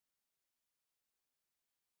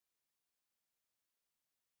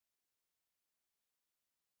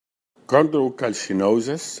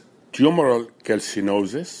Chondrocalcinosis, Tumoral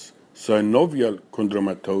Calcinosis, Synovial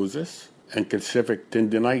Chondromatosis, and Calcific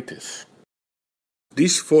Tendonitis.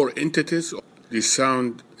 These four entities, they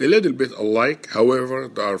sound a little bit alike, however,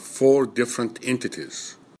 there are four different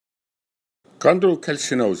entities.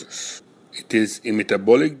 Chondrocalcinosis. It is a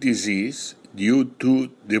metabolic disease due to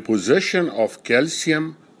deposition of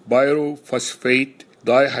calcium pyrophosphate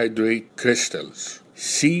dehydrate crystals,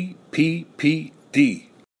 CPPD.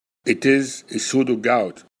 It is a pseudo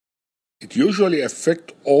gout. It usually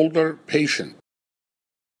affects older patients.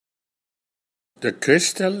 The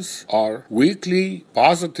crystals are weakly,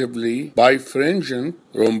 positively birefringent,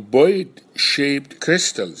 rhomboid-shaped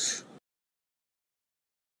crystals.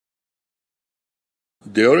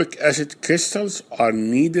 The uric acid crystals are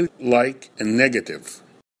needle-like and negative.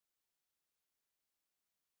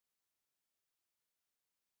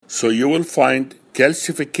 So you will find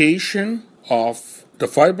calcification of the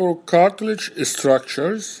fibrocartilage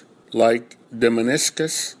structures like the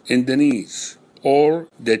meniscus in the knees or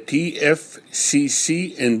the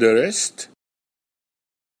TFCC in the wrist.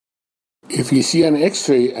 If you see an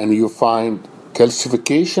X-ray and you find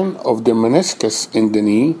calcification of the meniscus in the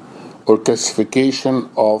knee or calcification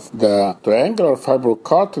of the triangular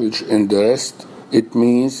fibrocartilage in the wrist, it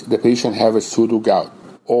means the patient has a pseudo gout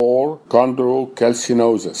or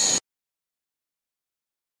chondrocalcinosis.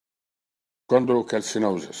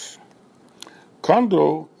 Chondrocalcinosis.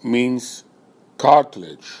 Chondro means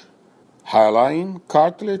cartilage, hyaline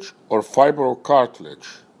cartilage or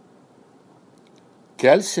fibrocartilage.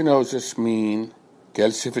 Calcinosis means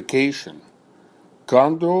calcification.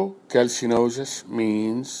 Chondrocalcinosis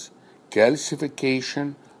means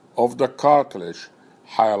calcification of the cartilage,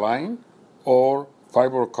 hyaline or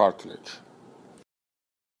fibrocartilage.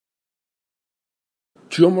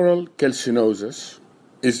 Tumoral calcinosis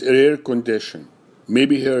is a rare condition,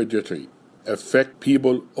 maybe hereditary, affect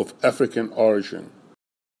people of African origin.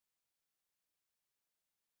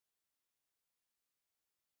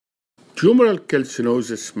 Tumoral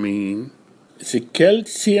calcinosis means it's a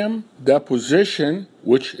calcium deposition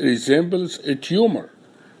which resembles a tumor.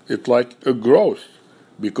 It's like a growth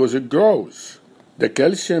because it grows. The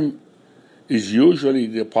calcium is usually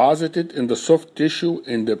deposited in the soft tissue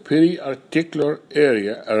in the periarticular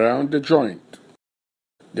area around the joint.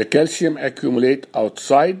 The calcium accumulates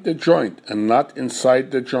outside the joint and not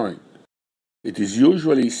inside the joint. It is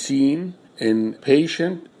usually seen in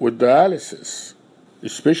patients with dialysis,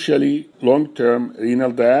 especially long-term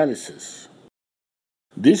renal dialysis.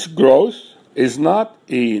 This growth is not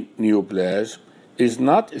a neoplasm, is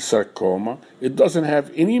not a sarcoma, it doesn't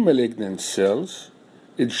have any malignant cells,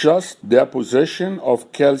 it's just deposition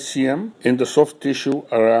of calcium in the soft tissue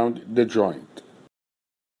around the joint.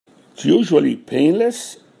 It's usually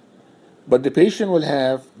painless, but the patient will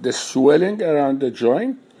have the swelling around the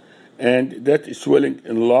joint, and that swelling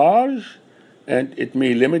enlarge, and it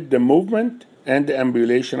may limit the movement and the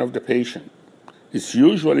ambulation of the patient. It's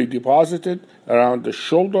usually deposited around the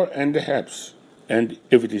shoulder and the hips, and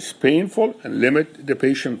if it is painful and limit the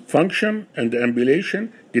patient function and the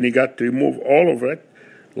ambulation, then you got to remove all of it,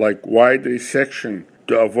 like wide resection,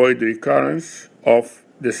 to avoid recurrence of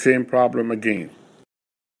the same problem again.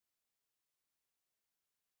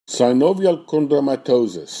 Synovial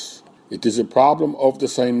chondromatosis. It is a problem of the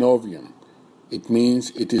synovium. It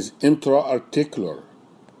means it is intra-articular.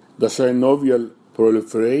 The synovial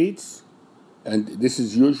proliferates, and this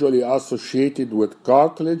is usually associated with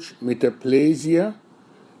cartilage metaplasia,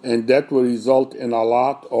 and that will result in a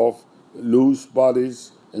lot of loose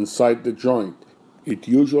bodies inside the joint. It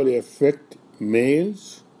usually affects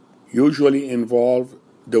males, usually involve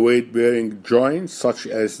the weight-bearing joints such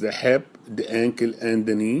as the hip, the ankle, and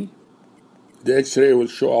the knee. The X-ray will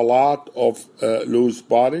show a lot of loose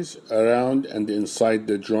bodies around and inside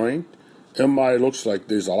the joint. MRI looks like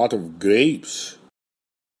there's a lot of grapes.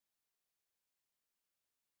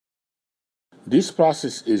 This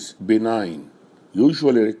process is benign,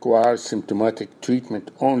 usually requires symptomatic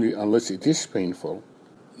treatment only unless it is painful.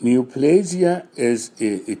 Neoplasia is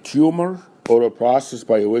a tumor or a process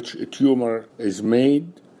by which a tumor is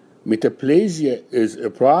made. Metaplasia is a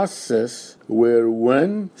process where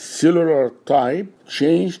one cellular type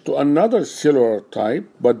changes to another cellular type,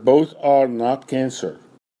 but both are not cancer.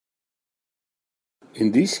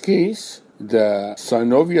 In this case, the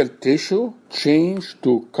synovial tissue changed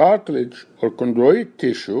to cartilage or chondroid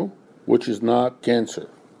tissue, which is not cancer.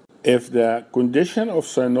 If the condition of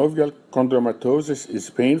synovial chondromatosis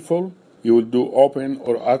is painful, you will do open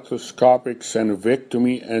or arthroscopic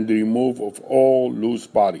synovectomy and remove of all loose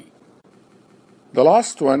body. The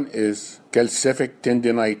last one is calcific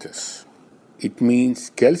tendonitis. It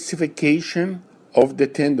means calcification of the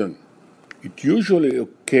tendon. It usually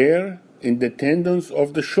occurs in the tendons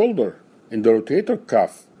of the shoulder, in the rotator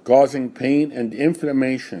cuff, causing pain and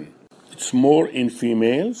inflammation. It's more in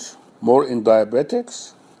females, more in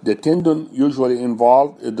diabetics. The tendon usually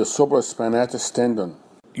involved is the supraspinatus tendon.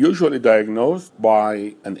 Usually diagnosed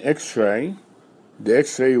by an X-ray. The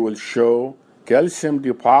X-ray will show calcium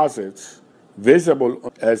deposits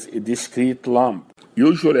visible as a discrete lump,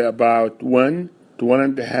 usually about 1 to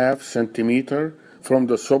 1.5 centimeter from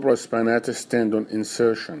the supraspinatus tendon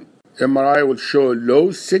insertion. MRI will show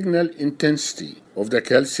low signal intensity of the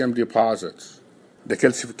calcium deposits. The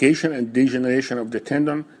calcification and degeneration of the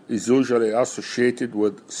tendon is usually associated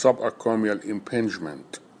with subacromial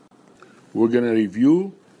impingement. We're going to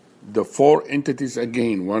review the 4 entities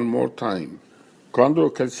again one more time.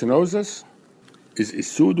 Chondrocalcinosis is a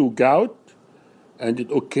pseudo gout, and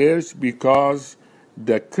it occurs because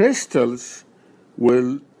the crystals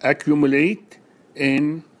will accumulate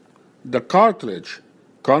in the cartilage.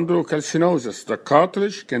 Chondrocalcinosis, the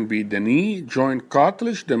cartilage can be the knee joint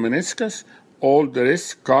cartilage, the meniscus, all the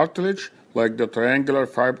wrist cartilage, like the triangular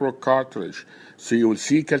fibrocartilage. So you will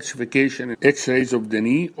see calcification in X-rays of the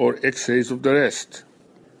knee or X-rays of the wrist.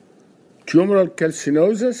 Tumoral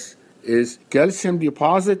calcinosis is calcium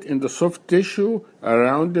deposit in the soft tissue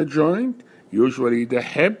around the joint, usually the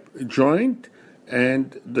hip joint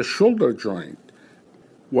and the shoulder joint.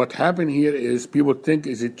 What happened here is people think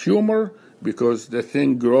it's a tumor because the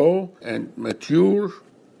thing grow and mature.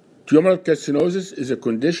 Tumoral calcinosis is a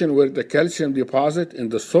condition where the calcium deposit in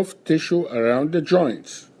the soft tissue around the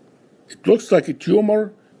joints. It looks like a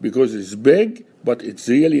tumor because it's big, but it's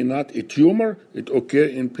really not a tumor. It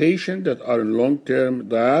occurs in patients that are in long-term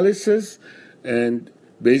dialysis, and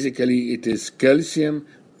basically it is calcium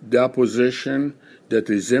deposition that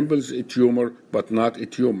resembles a tumor but not a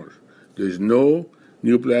tumor. There's no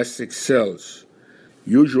neoplastic cells.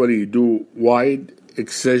 Usually you do wide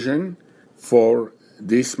excision for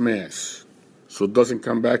this mass, so it doesn't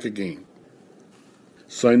come back again.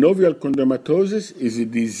 Synovial chondromatosis is a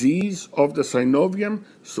disease of the synovium,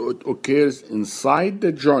 so it occurs inside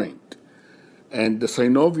the joint, and the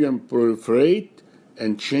synovium proliferate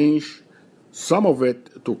and change some of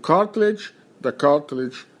it to cartilage. The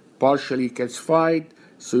cartilage partially calcified,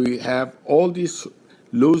 so you have all these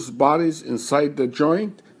loose bodies inside the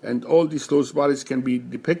joint, and all these loose bodies can be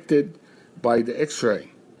depicted by the X-ray.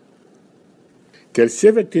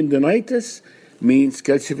 Calcific tendonitis means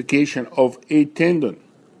calcification of a tendon,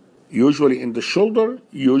 usually in the shoulder,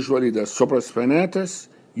 usually the supraspinatus,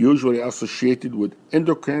 usually associated with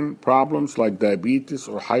endocrine problems like diabetes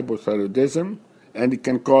or hypothyroidism, and it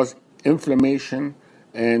can cause inflammation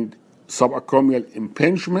and subacromial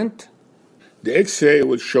impingement. The X-ray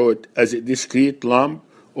will show it as a discrete lump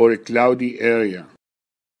or a cloudy area.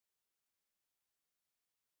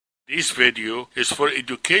 This video is for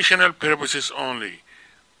educational purposes only.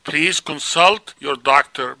 Please consult your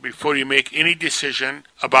doctor before you make any decision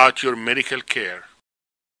about your medical care.